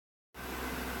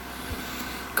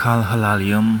Kal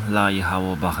Halalium La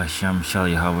Yahweh Bahasham Shal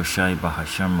Yahweh Shai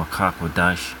Bahasham Rakak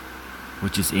Wadash,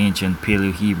 which is ancient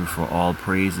Paleo Hebrew for all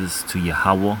praises to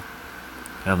Yahweh,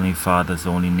 Heavenly Father's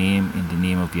only name, in the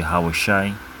name of Yahweh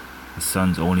Shai, the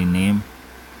Son's only name,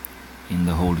 in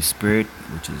the Holy Spirit,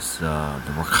 which is the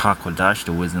Rakak Wadash,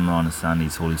 the wisdom to understand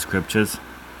these holy scriptures.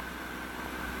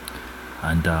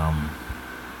 And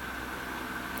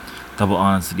double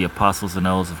honors to the apostles and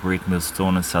elders of Great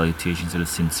Millstone, and salutations to the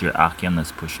sincere Akim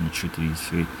that's pushing the truth of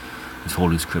these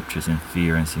holy scriptures in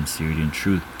fear and sincerity and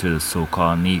truth, to the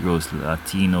so-called Negroes,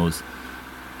 Latinos,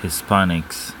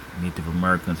 Hispanics, Native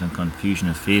Americans, and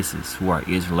Confucian faces who are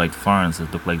Israelite foreigners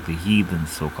that look like the heathens,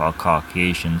 so-called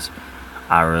Caucasians,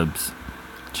 Arabs,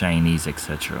 Chinese,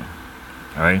 etc.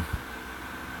 Alright?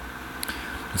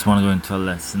 Just want to go into a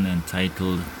lesson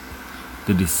entitled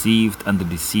 "The Deceived and the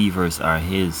Deceivers Are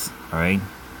His." Alright?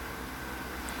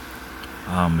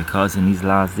 Because in these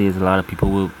last days a lot of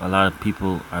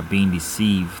people are being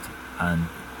deceived, and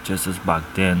just as back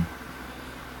then,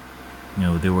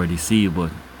 they were deceived,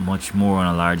 but much more on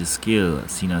a larger scale,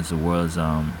 seen as the world's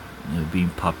being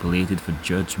populated for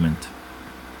judgment,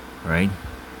 right?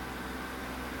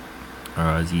 Or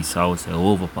as Esau would say,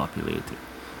 overpopulated.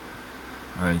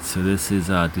 Alright, so this is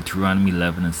Deuteronomy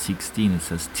 11:16. It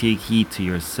says, "Take heed to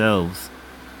yourselves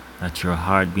that your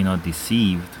heart be not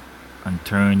deceived, and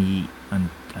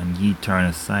ye turn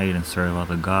aside and serve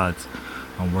other gods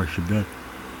and worship them."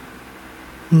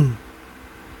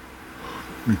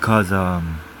 Because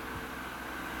Yahweh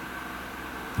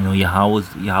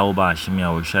Ba'Shem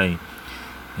Yahweh Shai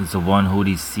is the one who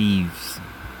deceives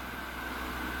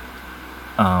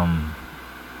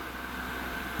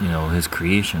his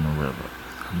creation or whatever.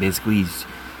 Basically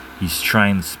he's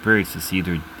trying the spirits to see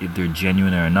if they're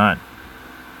genuine or not.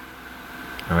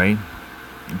 Alright?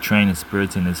 Trying the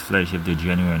spirits in his flesh if they're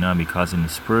genuine or not, because in the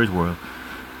spirit world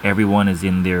everyone is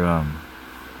in their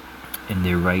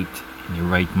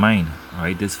right mind.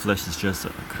 Alright, this flesh is just a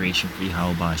creation for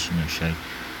Yahweh Ba'Shem Yahweh Shai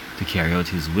to carry out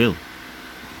his will.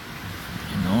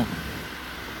 And,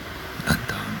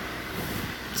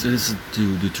 so this is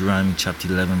Deuteronomy chapter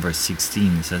 11 verse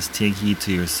 16. It says, "Take heed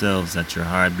to yourselves that your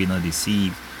heart be not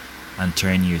deceived, and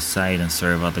turn ye aside and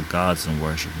serve other gods and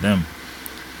worship them."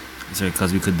 So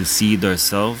because we could deceive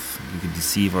ourselves,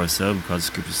 because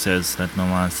scripture says, "Let no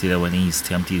man say that when he's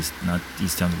tempted,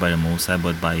 he's tempted by the Most High,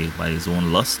 but by his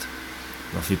own lust."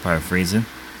 Roughly paraphrasing.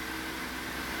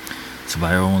 So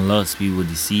by our own lust we would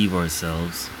deceive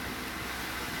ourselves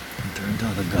and turn to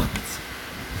other gods.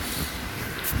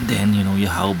 Then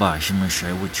Yahweh Ba'Shem Yahweh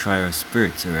Shai would try our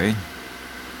spirits, alright?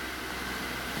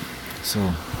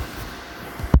 So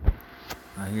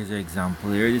here's an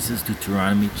example here. This is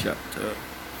Deuteronomy chapter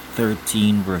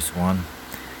 13 verse 1.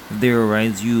 "If there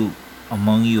arise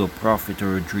among you a prophet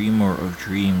or a dreamer of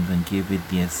dreams, and give it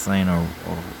thee a sign or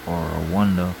a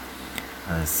wonder,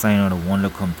 and a sign or a wonder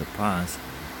come to pass,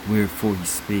 wherefore he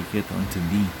spake it unto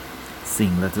thee,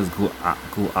 saying, Let us go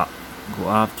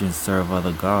after and serve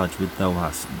other gods which thou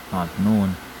hast not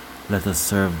known, let us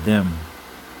serve them.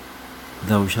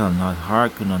 Thou shalt not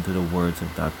hearken unto the words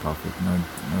of that prophet, nor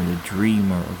the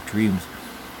dreamer of dreams,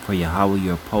 for Yahweh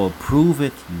your power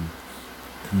proveth you,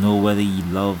 to know whether ye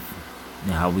love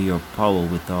Yahweh your power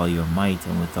with all your might,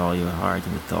 and with all your heart,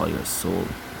 and with all your soul."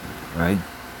 Right?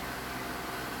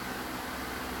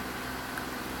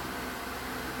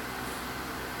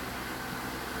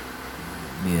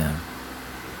 Yeah.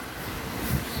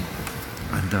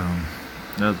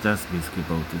 And that's basically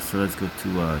about this. So let's go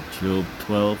to Job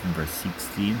 12 and verse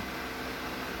 16.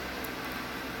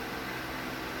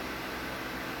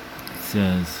 It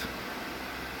says,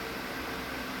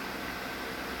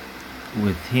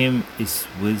 "With him is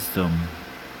wisdom,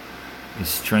 is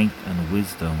strength and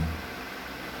wisdom.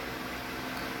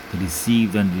 The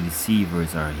deceived and the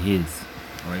deceivers are his."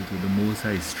 Alright, with the Most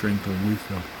High strength and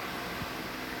wisdom.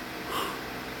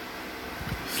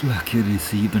 Like the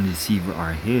deceived and deceiver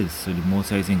are his. So the Most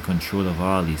High is in control of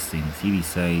all these things. He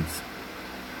decides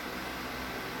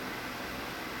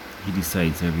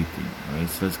everything. Alright,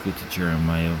 so let's go to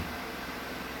Jeremiah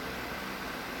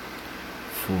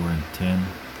 4 and 10.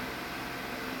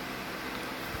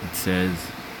 It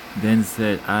says, "Then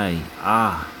said I,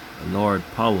 Lord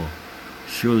power,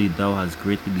 surely thou hast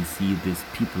greatly deceived this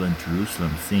people in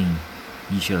Jerusalem, saying,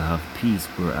 Ye shall have peace,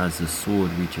 whereas the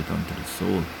sword reacheth unto the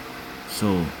soul."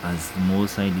 So, as the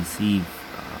Most High deceived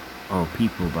our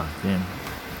people back then,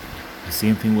 the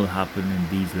same thing will happen in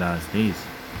these last days.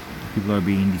 People are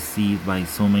being deceived by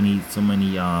so many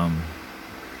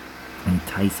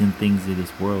enticing things in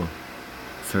this world.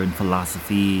 Certain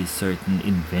philosophies, certain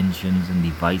inventions and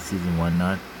devices and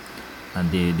whatnot.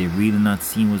 and they really not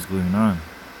seeing what's going on.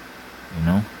 You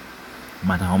know, no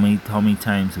matter how many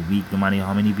times a week, no matter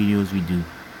how many videos we do,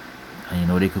 and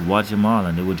they could watch them all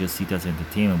and they would just see it as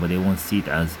entertainment, but they won't see it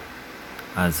as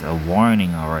a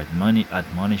warning or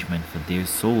admonishment for their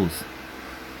souls.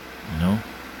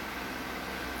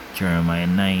 Jeremiah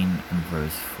 9 and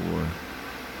verse 4.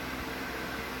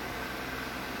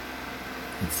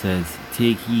 It says,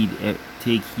 take heed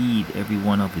every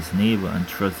one of his neighbor, and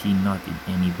trust ye not in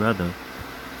any brother,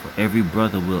 for every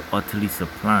brother will utterly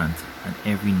supplant, and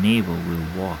every neighbor will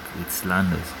walk with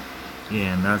slanders.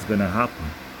 Yeah, and that's gonna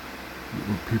happen.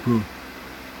 People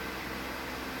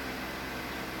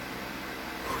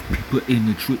in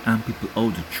the truth and people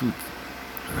out the truth.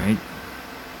 Alright?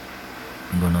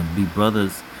 Gonna be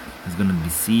brothers that's gonna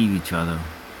deceive each other.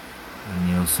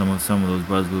 And some of those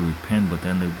brothers will repent, but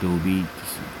then there will be the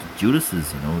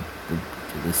Judases,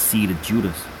 the seed of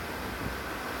Judas.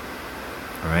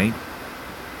 Alright?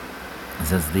 It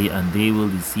says they will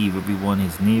deceive everyone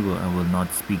his neighbor and will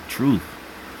not speak truth.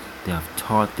 They have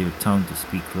taught their tongue to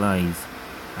speak lies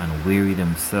and weary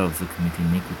themselves of committing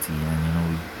iniquity.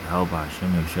 And how about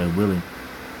Hashem willing,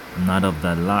 I'm not of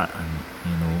that lot, and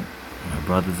my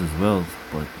brothers as well,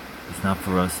 but it's not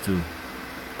for us to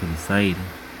decide.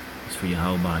 It's for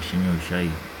Yahweh Hashem Yoshai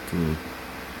to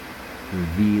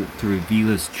reveal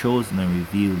his chosen and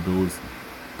reveal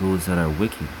those that are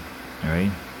wicked.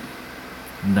 Alright?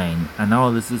 9. And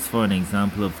all this is for an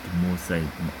example of the Most High,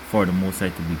 for the Most High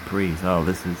to be praised. All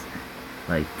this is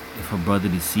like, if a brother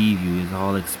deceive you, it's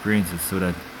all experiences so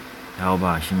that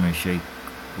Yahweh Hashem Yoshai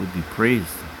would be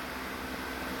praised.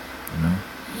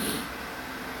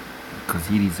 Because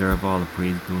he deserves all the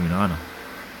praise, glory, and honor.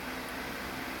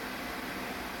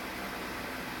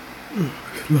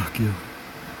 Luck you.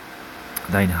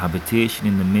 Thine habitation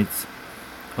in the midst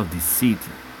of deceit.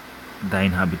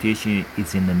 Thine habitation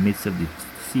is in the midst of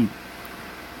deceit.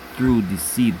 Through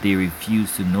deceit they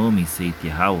refuse to know me, saith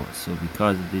Yahweh. So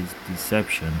because of this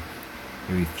deception,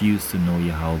 they refuse to know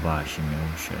Yahweh Hashem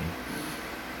Yahushai.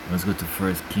 Let's go to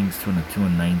 1 Kings 22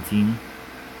 and 19.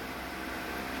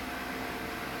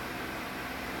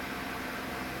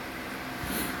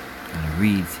 And it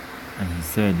reads, and he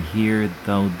said, hear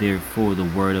thou therefore the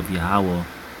word of Yahweh.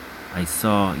 I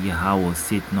saw Yahweh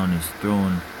sitting on his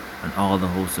throne, and all the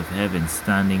hosts of heaven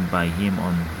standing by him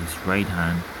on his right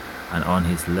hand and on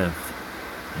his left.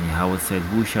 And Yahweh said,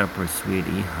 who shall persuade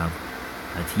Ahab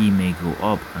that he may go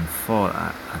up and fall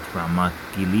at Ramoth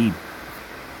Gilead?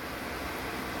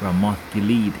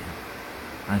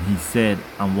 And he said,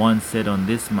 and one said on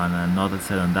this manner, and another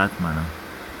said on that manner.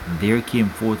 And there came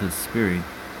forth a spirit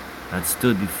that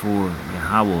stood before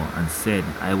Yahweh, and said,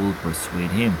 I will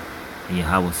persuade him. And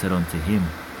Yahweh said unto him,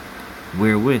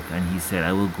 wherewith? And he said,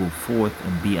 I will go forth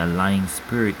and be a lying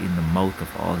spirit in the mouth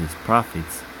of all his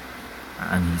prophets.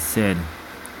 And he said,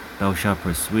 thou shalt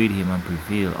persuade him and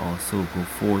prevail also, go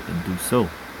forth and do so.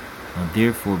 Now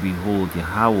therefore, behold,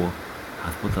 Yahweh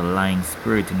hath put a lying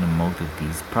spirit in the mouth of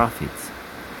these prophets,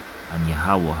 and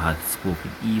Yahweh hath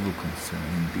spoken evil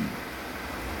concerning thee.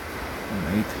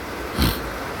 Alright?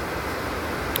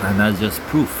 And that's just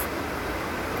proof.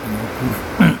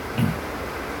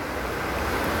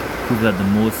 Proof that the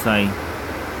Most High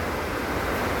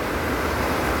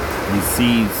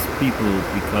deceives people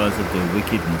because of their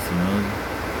wickedness,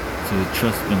 So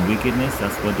trust in wickedness,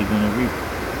 that's what they're going to reap.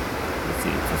 Let's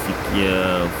see, it's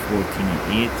Ezekiel 14 and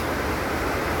 8.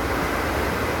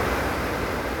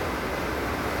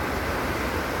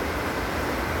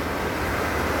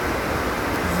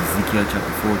 Ezekiel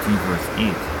chapter 14 verse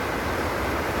 8.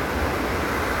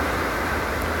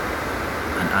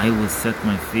 And I will set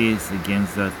my face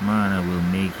against that man, I will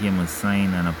make him a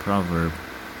sign and a proverb,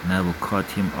 and I will cut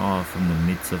him off from the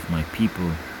midst of my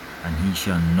people, and he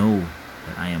shall know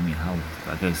that I am Yahweh.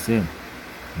 Like I said,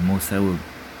 the Most High would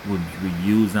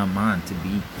use that man to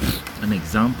be an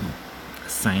example, a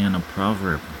sign and a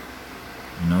proverb.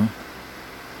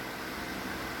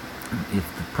 If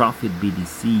the prophet be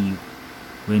deceived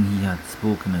when he had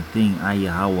spoken a thing, I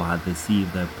Yahweh had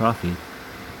deceived that prophet.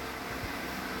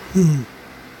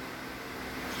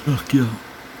 Fuck you.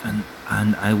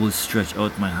 And I will stretch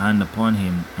out my hand upon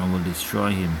him and will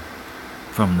destroy him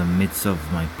from the midst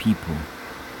of my people.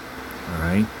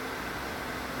 Alright?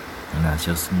 And that's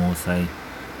just Most High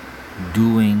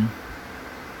doing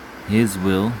his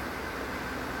will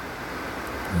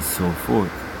and so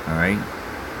forth. Alright?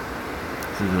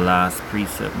 This is the last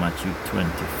precept, Matthew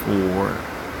 24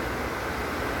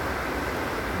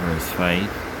 verse 5.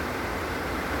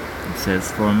 It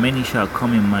says, for many shall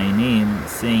come in my name,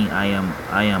 saying, I am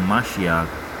Mashiach,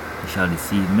 and shall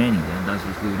deceive many. And that's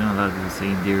what's going on. A lot of people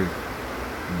saying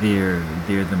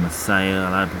they're the Messiah. A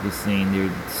lot of people saying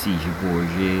they're Caesar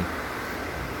Borgia,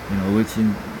 which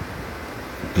in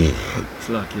it's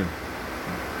like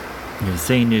they're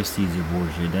saying they're Caesar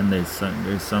Borgia. Then there's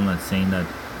some that's saying that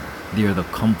they're the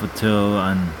Comforter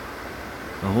and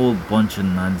a whole bunch of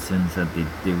nonsense that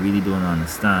they really don't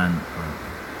understand.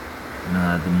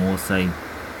 That the Most High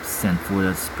sent for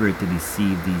that spirit to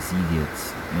deceive these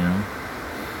idiots.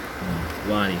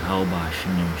 Why how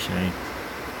bashing them, Shay?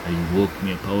 And you woke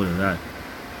me up out of that.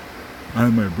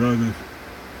 I'm my brothers.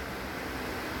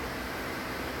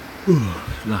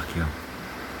 Lucky.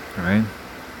 Alright?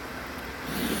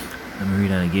 Let me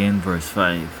read that again, verse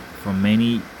 5. For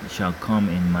many shall come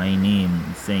in my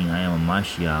name, saying, I am a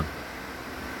Mashiach,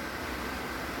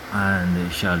 and they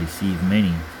shall deceive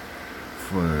many.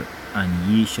 And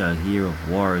ye shall hear of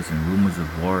wars and rumors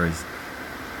of wars,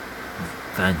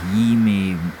 that ye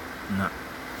may not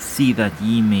see that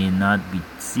ye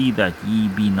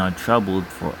be not troubled,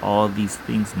 for all these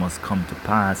things must come to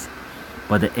pass,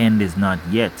 but the end is not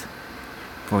yet.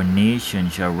 For nation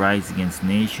shall rise against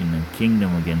nation, and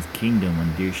kingdom against kingdom,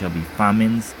 and there shall be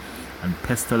famines and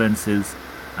pestilences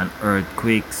and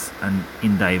earthquakes and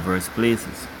in diverse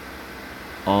places.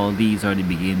 All these are the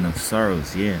beginning of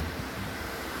sorrows.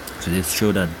 So this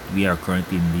show that we are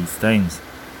currently in these times.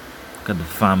 Look at the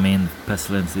famine,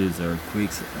 pestilences,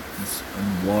 earthquakes,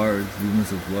 and wars,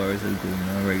 rumors of wars that are going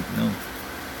on right now.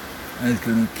 And it's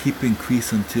gonna keep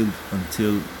increasing until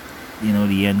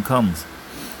the end comes.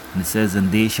 And it says,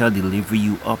 and they shall deliver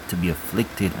you up to be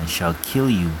afflicted, and shall kill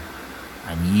you,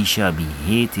 and ye shall be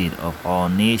hated of all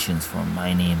nations for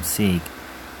my name's sake.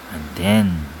 And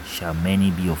then shall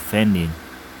many be offended,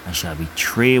 and shall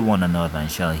betray one another, and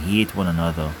shall hate one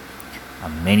another.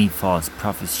 And many false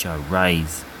prophets shall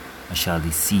rise, and shall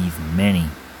deceive many.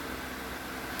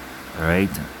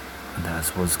 Alright? And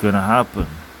that's what's going to happen.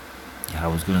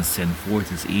 Yahweh's going to send forth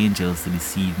his angels to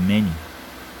deceive many.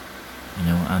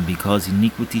 And because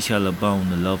iniquity shall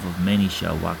abound, the love of many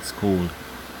shall wax cold.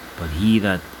 But he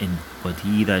that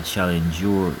shall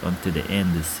endure unto the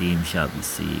end, the same shall be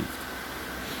saved.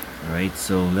 Alright,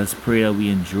 so let's pray that we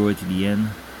endure to the end.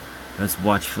 Let's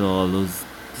watch for all those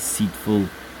deceitful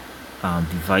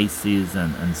devices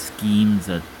and schemes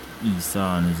that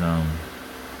Esau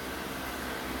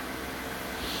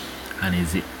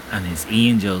and his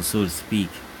angels, so to speak,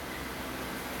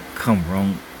 come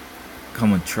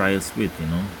and try us with. We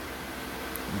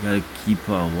gotta keep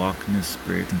walking in the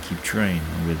spirit and keep trying.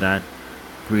 And with that,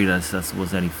 pray that's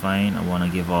what's edifying. I want to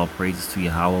give all praises to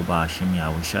Yahweh Ba'ashem,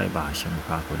 Yahweh Shai Ba'ashem,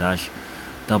 Pakodash.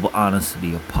 Double honors to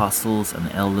the apostles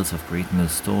and elders of Great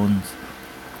Millstone,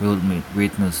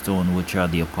 which are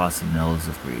the apostles and elders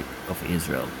of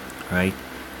Israel. Right?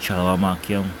 Shalom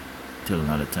Akim. Till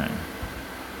another time.